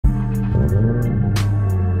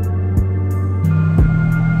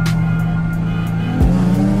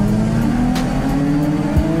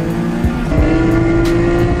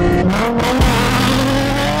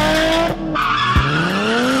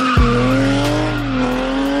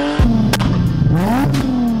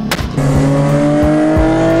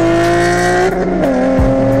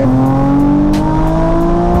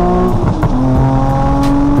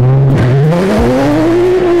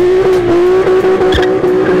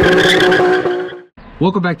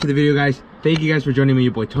Welcome back to the video, guys. Thank you guys for joining me,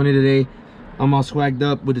 your boy Tony. Today I'm all swagged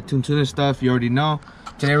up with the Tuntuna stuff, you already know.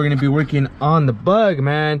 Today we're gonna be working on the bug,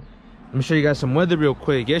 man. Let me show you guys some weather real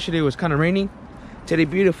quick. Yesterday was kind of raining. Today,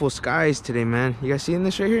 beautiful skies today, man. You guys seeing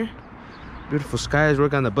this right here? Beautiful skies.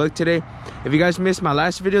 Work on the bug today. If you guys missed my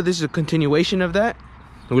last video, this is a continuation of that.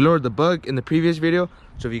 We lowered the bug in the previous video,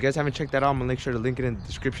 so if you guys haven't checked that out, I'm gonna make sure to link it in the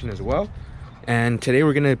description as well. And today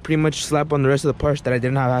we're gonna pretty much slap on the rest of the parts that I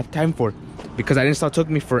didn't have time for, because that install took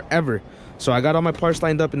me forever. So I got all my parts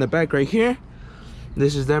lined up in the back right here.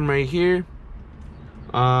 This is them right here.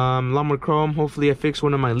 A lot more chrome. Hopefully I fixed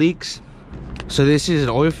one of my leaks. So this is an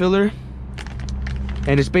oil filler,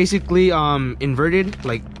 and it's basically inverted,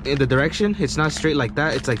 like in the direction. It's not straight like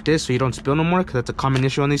that, it's like this, so you don't spill no more, because that's a common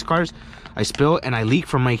issue on these cars. I spill and I leak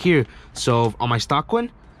from right here. So on my stock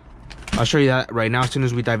one, I'll show you that right now as soon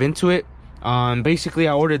as we dive into it. Basically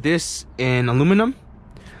I ordered this in aluminum,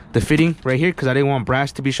 the fitting right here, because I didn't want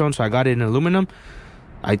brass to be shown, so I got it in aluminum.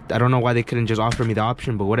 I don't know why they couldn't just offer me the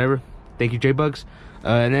option, but whatever. Thank you, J-Bugs.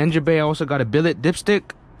 And the engine bay, I also got a billet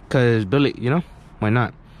dipstick, because billet, you know, why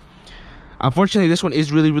not? Unfortunately, this one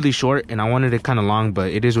is really short, and I wanted it kind of long, but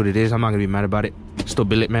it is what it is. I'm not gonna be mad about it. Still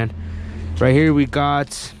billet, man. Right here we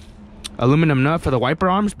got aluminum nut for the wiper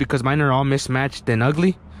arms, because mine are all mismatched and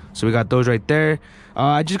ugly, so we got those right there.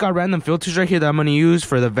 I just got random filters right here that I'm gonna use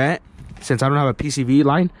for the vent, since I don't have a PCV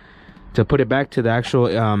line to put it back to the actual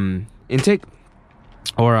intake,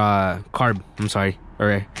 or carb, I'm sorry,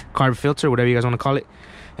 or carb filter, whatever you guys want to call it.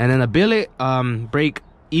 And then the billet brake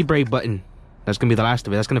e-brake button, that's gonna be the last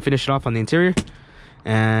of it. That's gonna finish it off on the interior,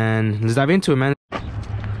 and let's dive into it, man.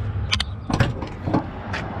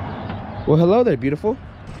 Well, hello there, beautiful.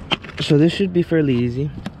 So this should be fairly easy,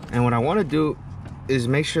 and what I want to do is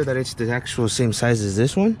make sure that it's the actual same size as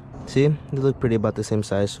this one. See, they look pretty about the same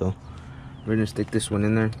size, so we're gonna stick this one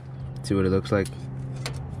in there, see what it looks like.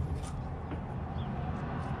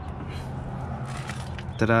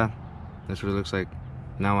 Ta-da! That's what it looks like.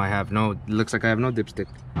 Now I have no, it looks like I have no dipstick.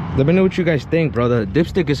 Let me know what you guys think, bro. The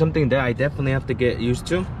dipstick is something that I definitely have to get used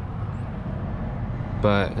to,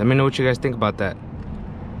 but let me know what you guys think about that.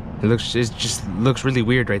 It just looks really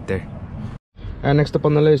weird right there. And next up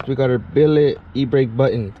on the list, we got our billet e-brake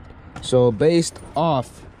button. So based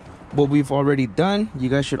off what we've already done, you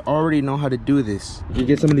guys should already know how to do this. You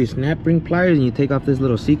get some of these snap ring pliers and you take off this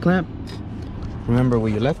little C-clamp. Remember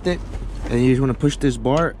where you left it, and you just want to push this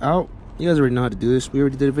bar out. You guys already know how to do this. We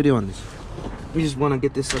already did a video on this. We just want to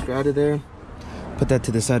get this sucker out of there. Put that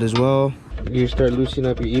to the side as well. You start loosening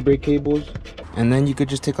up your e-brake cables, and then you could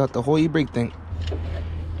just take out the whole e-brake thing.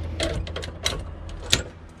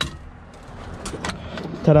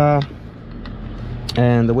 Ta-da!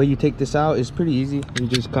 And the way you take this out is pretty easy. You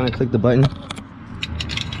just kind of click the button.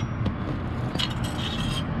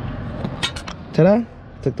 Ta-da!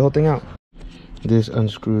 Took the whole thing out. This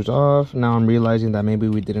unscrews off. Now I'm realizing that maybe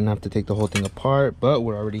we didn't have to take the whole thing apart, but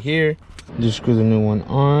we're already here. Just screw the new one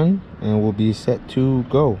on and we'll be set to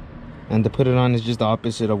go. And to put it on is just the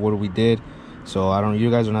opposite of what we did. So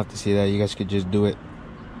you guys don't have to see that. You guys could just do it.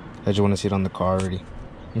 I just want to see it on the car already.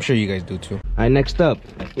 I'm sure you guys do too. All right, next up,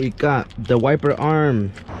 we got the wiper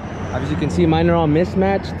arm. As you can see, mine are all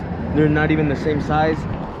mismatched. They're not even the same size.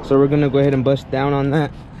 So we're gonna go ahead and bust down on that.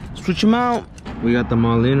 Switch them out. We got them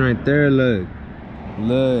all in right there, look.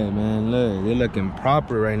 Look, man, look. They're looking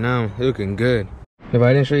proper right now. They're looking good. If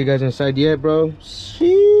I didn't show you guys inside yet, bro,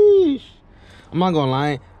 sheesh. I'm not gonna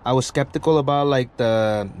lie, I was skeptical about like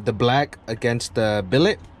the black against the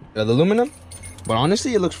billet, the aluminum. But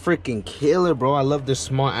honestly, it looks freaking killer, bro. I love the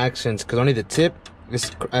small accents, because only the tip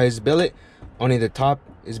is billet, only the top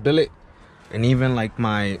is billet, and even like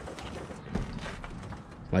my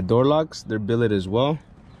door locks, they're billet as well.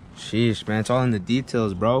 Sheesh, man, it's all in the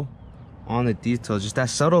details, bro. All in the details. Just that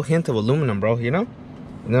subtle hint of aluminum, bro. You know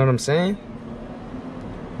what I'm saying?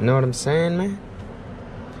 You know what I'm saying, man?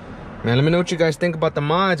 Man, let me know what you guys think about the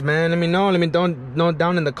mods, man. Let me know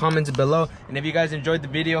down in the comments below. And if you guys enjoyed the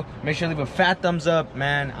video, make sure to leave a fat thumbs up,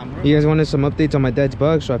 man. You guys wanted some updates on my dad's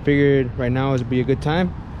bug, so I figured right now would be a good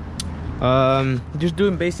time. Just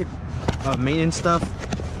doing basic maintenance stuff.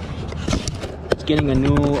 It's getting a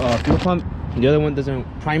new fuel pump The other one doesn't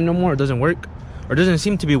prime no more, or doesn't work, or doesn't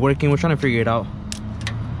seem to be working. We're trying to figure it out.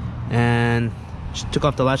 And just took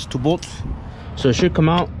off the last 2 bolts, so it should come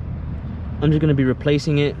out. I'm just gonna be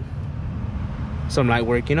replacing it. Some light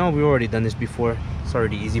work, you know, we've already done this before. It's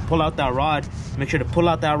already easy. Pull out that rod. Make sure to pull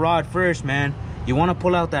out that rod first, man. You want to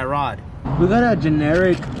pull out that rod. We got a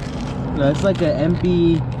generic, it's like an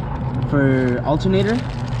MP for alternator.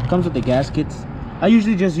 Comes with the gaskets. I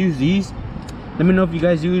usually just use these. Let me know if you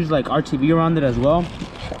guys use like RTV around it as well.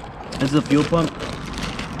 This is a fuel pump.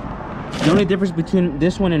 The only difference between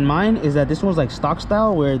this one and mine is that this one's like stock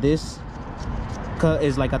style, where this cut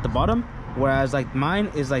is like at the bottom, whereas like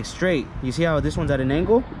mine is like straight. You see how this one's at an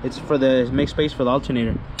angle? It's for the make space for the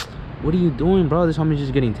alternator. What are you doing, bro? This homie's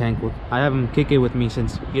just getting tangled. I have him kick it with me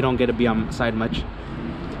since you don't get to be on side much.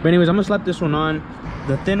 But anyways, I'm gonna slap this one on.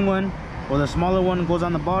 The thin one, or the smaller one, goes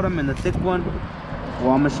on the bottom, and the thick one,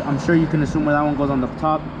 well, I'm sure you can assume where that one goes on the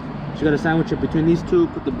top. So you gotta sandwich it between these two.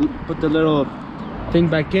 Put the little thing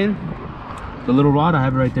back in. The little rod, I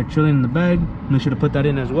have it right there chilling in the bag. Make sure to put that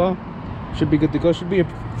in as well. Should be good to go. Should be a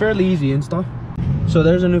fairly easy install. So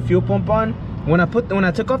there's a new fuel pump on. When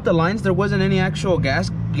I took off the lines, there wasn't any actual gas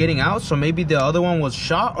getting out, so maybe the other one was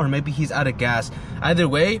shot, or maybe he's out of gas. Either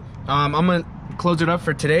way, I'm gonna close it up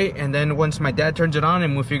for today, and then once my dad turns it on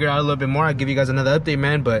and we'll figure out a little bit more, I'll give you guys another update,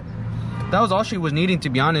 man. But that was all she was needing, to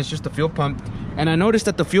be honest, just the fuel pump. And I noticed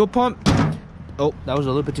that the fuel pump, oh, that was a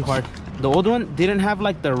little bit too hard. The old one didn't have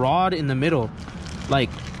like the rod in the middle,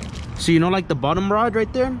 like, so you know, like the bottom rod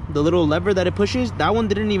right there, the little lever that it pushes, that one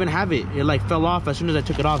didn't even have it. It like fell off as soon as I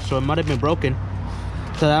took it off, so it might have been broken.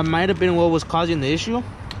 So that might have been what was causing the issue.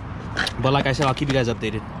 But like I said, I'll keep you guys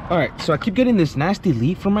updated. All right, so I keep getting this nasty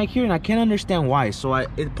leak from right here, and I can't understand why. So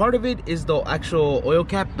part of it is the actual oil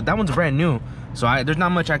cap, but that one's brand new, so there's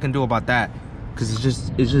not much I can do about that, because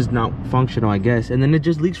it's just not functional, I guess. And then it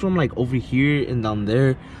just leaks from like over here and down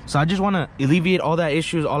there. So I just want to alleviate all that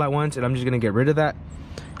issues all at once, and I'm just gonna get rid of that,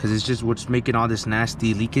 because it's just what's making all this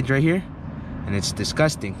nasty leakage right here, and it's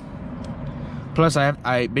disgusting. Plus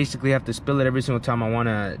I basically have to spill it every single time I want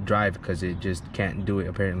to drive, because it just can't do it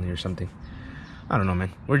apparently, or something. I don't know,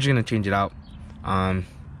 man. We're just gonna change it out.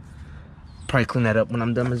 Probably clean that up when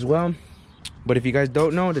I'm done as well. But if you guys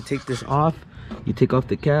don't know, to take this off, you take off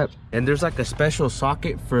the cap, and there's like a special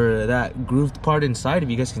socket for that grooved part inside. If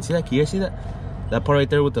you guys can see that, can you guys see that part right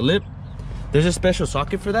there with the lip? There's a special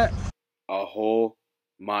socket for that. A whole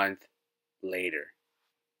month later.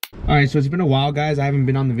 All right, so it's been a while, guys. I haven't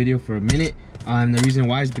been on the video for a minute. The reason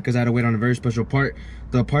why is because I had to wait on a very special part.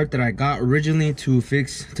 The part that I got originally to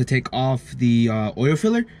take off the oil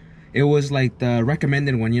filler, it was like the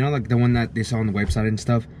recommended one, you know, like the one that they saw on the website and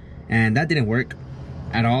stuff, and that didn't work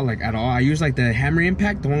at all, like at all. I used like the hammer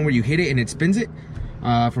impact, the one where you hit it and it spins it,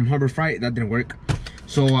 from Harbor Freight. That didn't work.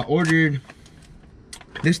 So I ordered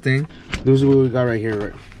this thing. This is what we got right here,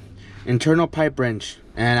 right? Internal pipe wrench.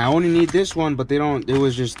 And I only need this one, but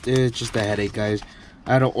it's just a headache, guys.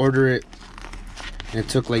 I had to order it, and it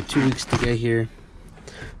took like 2 weeks to get here.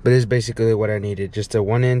 But it's basically what I needed, just a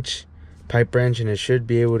 1-inch pipe wrench, and it should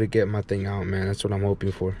be able to get my thing out, man. That's what I'm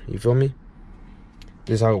hoping for. You feel me?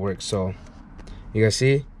 This is how it works. So you guys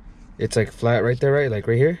see, it's like flat right there, right? Like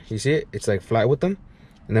right here, you see it? It's like flat with them.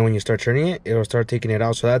 And then when you start turning it, it'll start taking it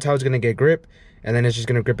out. So that's how it's gonna get grip. And then it's just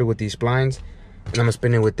gonna grip it with these splines. And I'm gonna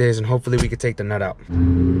spin it with this, and hopefully we can take the nut out.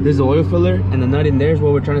 This is the oil filler, and the nut in there is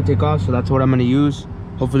what we're trying to take off, so that's what I'm gonna use.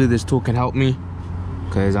 Hopefully this tool can help me,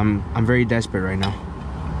 because I'm very desperate right now.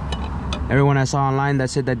 Everyone I saw online that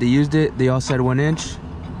said that they used it, they all said 1 inch.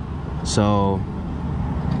 So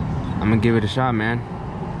I'm gonna give it a shot, man.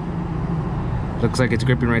 Looks like it's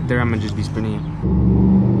gripping right there. I'm gonna just be spinning it.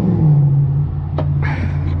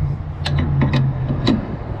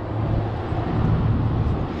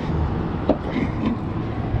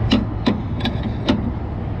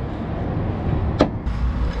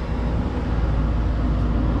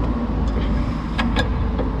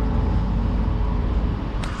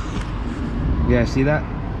 You guys see that?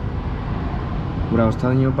 What I was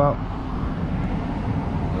telling you about?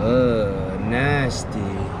 Ugh, nasty.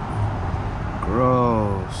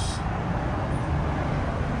 Gross.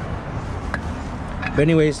 But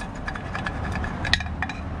anyways,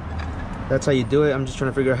 that's how you do it. I'm just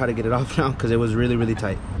trying to figure out how to get it off now, because it was really, really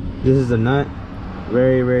tight. This is the nut.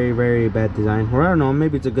 Very, very, very bad design. Or I don't know,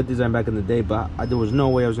 maybe it's a good design back in the day, but there was no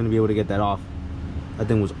way I was going to be able to get that off. That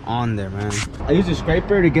thing was on there, man. I used a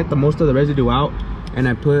scraper to get the most of the residue out, and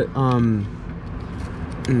I put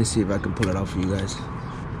let me see if I can pull it out for you guys.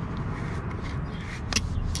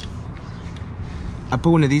 I put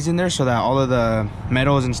one of these in there so that all of the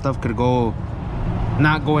metals and stuff could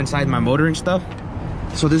not go inside my motor and stuff.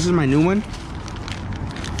 So this is my new one.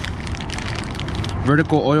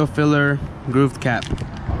 vertical oil filler grooved cap.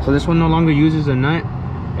 So this one no longer uses a nut,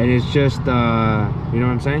 and it's just you know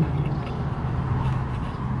what I'm saying?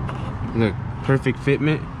 Look, perfect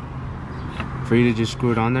fitment for you to just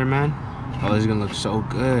screw it on there, man. Oh, this is gonna look so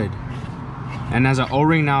good. And as an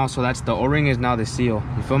O-ring now, so that's the O-ring is now the seal,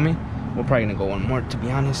 you feel me? We're probably gonna go one more, to be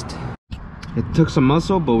honest. It took some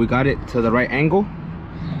muscle, but we got it to the right angle,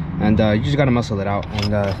 and you just gotta muscle it out.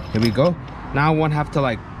 And here we go. Now I won't have to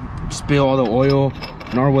like spill all the oil,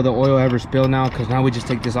 nor will the oil ever spill now, because now we just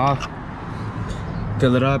take this off,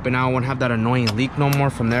 fill it up, and now I won't have that annoying leak no more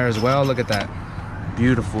from there as well. Look at that,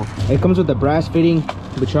 beautiful. It comes with the brass fitting,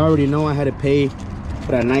 but you already know I had to pay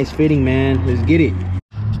for that nice fitting, man. Let's get it.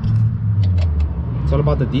 It's all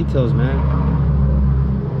about the details, man.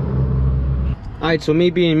 All right, so me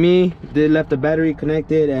being me, did left the battery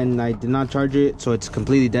connected and I did not charge it, so it's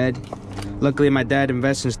completely dead. Luckily my dad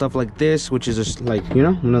invests in stuff like this, which is just like, you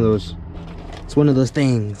know, one of those, it's one of those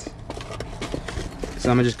things. So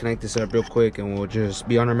I'm gonna just connect this up real quick and we'll just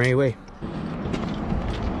be on our merry way.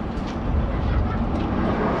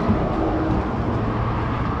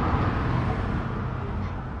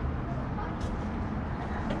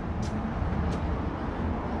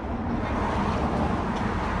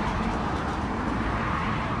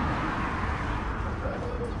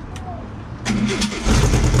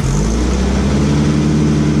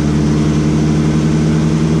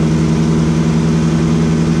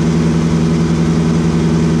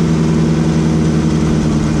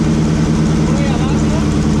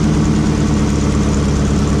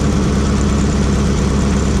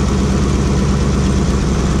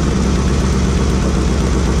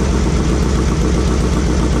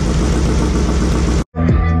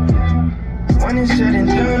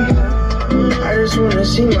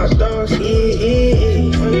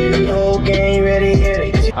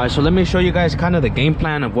 Alright, so let me show you guys kind of the game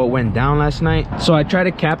plan of what went down last night. So I tried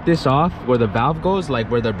to cap this off where the valve goes, like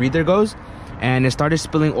where the breather goes, and it started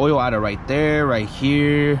spilling oil out of right there, right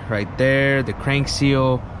here, right there, the crank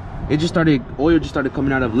seal. It just started, oil just started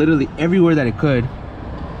coming out of literally everywhere that it could.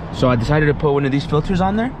 So I decided to put one of these filters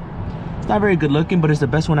on there. It's not very good looking, but it's the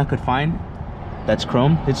best one I could find. That's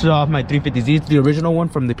chrome. It's off my 350Z. It's the original one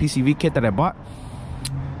from the PCV kit that I bought.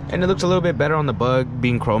 And it looks a little bit better on the bug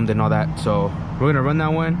being chromed and all that. So we're gonna run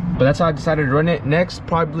that one. But that's how I decided to run it. Next,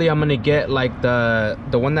 probably I'm gonna get like the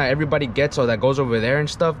one that everybody gets, so that goes over there and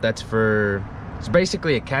stuff. That's for, it's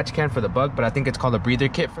basically a catch can for the bug, but I think it's called a breather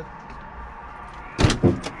kit for.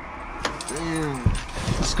 Damn.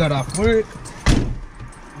 Just got off work.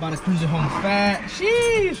 About to cruise it home fat.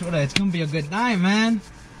 Sheesh. It's gonna be a good night, man.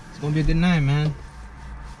 It's gonna be a good night, man.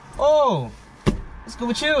 Oh, let's go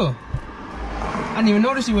with you. I didn't even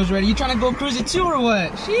notice he was ready. You trying to go cruise it too or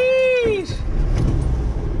what? Sheesh.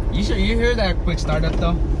 You hear that quick startup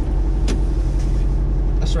though?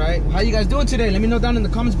 That's right. How you guys doing today? Let me know down in the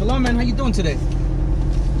comments below, man. How you doing today?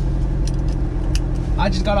 I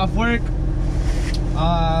just got off work.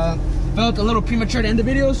 Felt a little premature to end the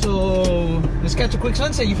video, so let's catch a quick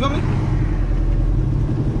sunset. You feel me?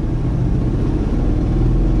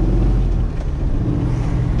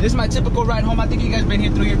 This is my typical ride home. I think you guys been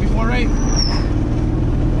here through here before, right?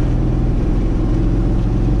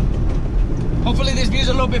 Hopefully this view is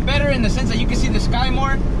a little bit better in the sense that you can see the sky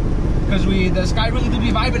more, because the sky really do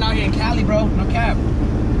be vibing out here in Cali, bro. No cap.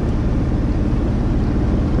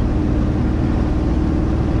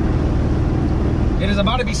 It is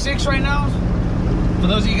about to be 6 right now. For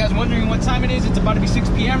those of you guys wondering what time it is, it's about to be 6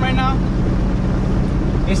 p.m. right now.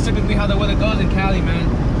 It's typically how the weather goes in Cali, man.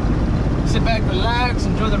 Sit back, relax,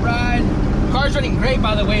 enjoy the ride. Car's running great,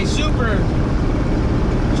 by the way. It's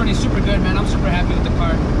running super good, man. I'm super happy with the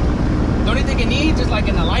car. The only thing it needs is like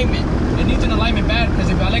an alignment. It needs an alignment bad,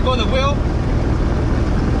 because if I let go of the wheel,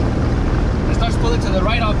 it starts pulling to the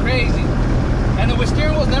right all crazy. And the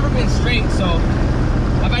steering wheel's never been straight, so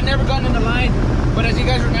I've never gotten in the line. But as you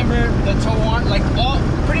guys remember, the toe on, like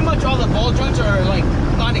pretty much all the ball joints are like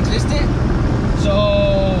non-existent.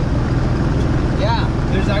 So yeah,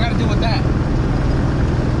 I gotta deal with that.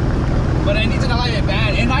 But it needs an alignment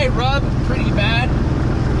bad, and I rub pretty bad.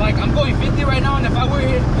 Like I'm going 50 right now, and if I were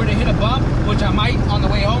to hit a bump, which I might on the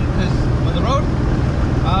way home because of the road,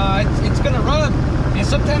 it's gonna rub, and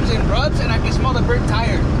sometimes it rubs, and I can smell the burnt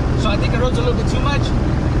tire. So I think it rubs a little bit too much.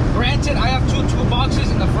 Granted, I have two boxes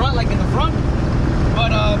in the front, like in the front,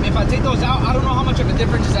 but if I take those out, I don't know how much of a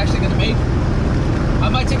difference it's actually gonna make. I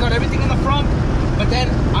might take out everything in the front, but then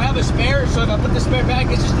I have a spare, so if I put the spare back,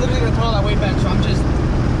 it's just literally gonna throw all that weight back. So I'm just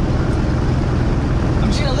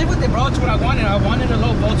gonna live with it, bro. It's what I wanted. I wanted a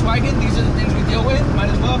low Volkswagen. These are the things we deal with. Might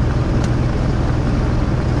as well.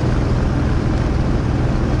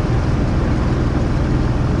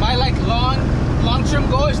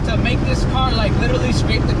 this car like literally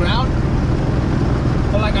scrape the ground.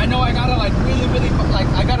 But like I know I gotta like really like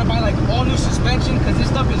I gotta buy like all new suspension because this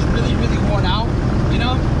stuff is really worn out, you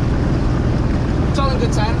know. It's all in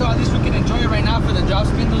good time though. At least we can enjoy it right now for the job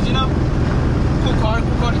spindles, you know. Cool car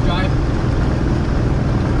to drive.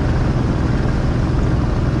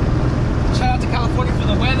 Shout out to California for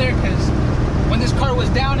the weather, because when this car was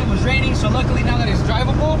down it was raining, so luckily now that it's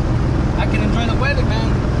drivable I can enjoy the weather,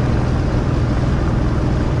 man.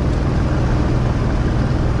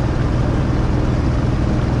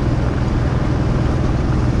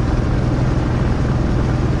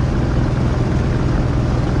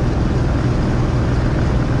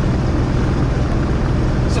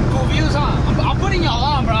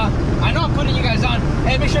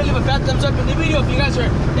 Hey, make sure to leave a fat thumbs up in the video if you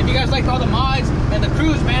guys liked all the mods and the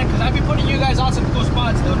cruise, man, because I've been putting you guys on some cool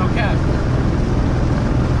spots though, no cap.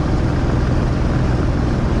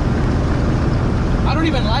 I don't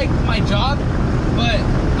even like my job, but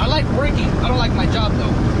I like working. I don't like my job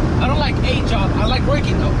though. I don't like a job. I like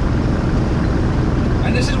working though.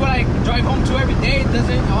 And this is what I drive home to every day. It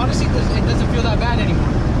doesn't feel that bad anymore.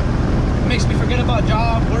 It makes me forget about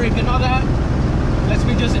job, work, and all that. Lets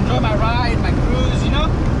me just enjoy my ride, my cruise, you know?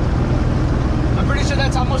 I'm pretty sure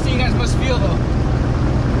that's how most of you guys must feel though.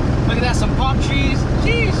 Look at that, some palm trees.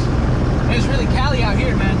 Jeez. It's really Cali out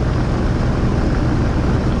here, man.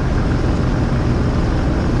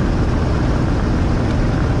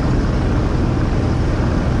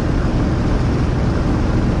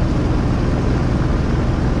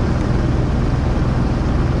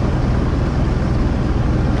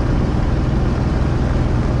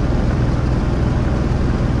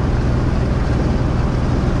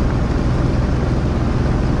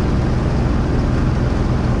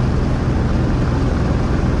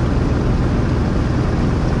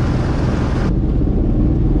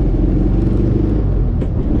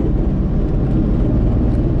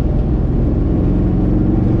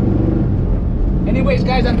 Anyways,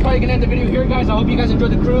 guys, I'm probably gonna end the video here, guys. I hope you guys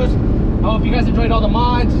enjoyed the cruise. I hope you guys enjoyed all the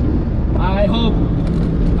mods. I hope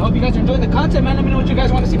you guys are enjoying the content, man. Let me know what you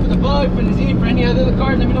guys want to see for the Bug, for the Z, for any other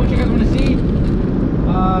cars. Let me know what you guys want to see.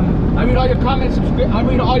 I read all your comments. I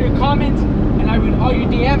read all your comments, and I read all your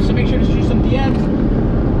DMs. So make sure to shoot some DMs.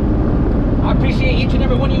 I appreciate each and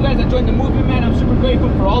every one of you guys that joined the movement, man. I'm super grateful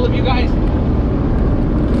for all of you guys.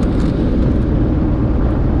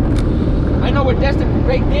 I know we're destined for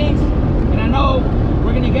great things. And I know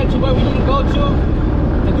we're going to get to where we need to go to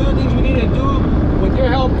do the things we need to do with your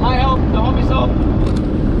help, my help, the homies' help.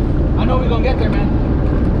 I know we're going to get there, man.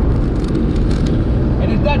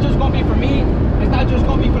 And it's not just going to be for me. It's not just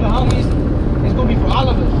going to be for the homies. It's going to be for all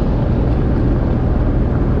of us.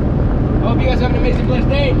 I hope you guys have an amazing, blessed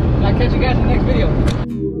day. And I'll catch you guys in the next video.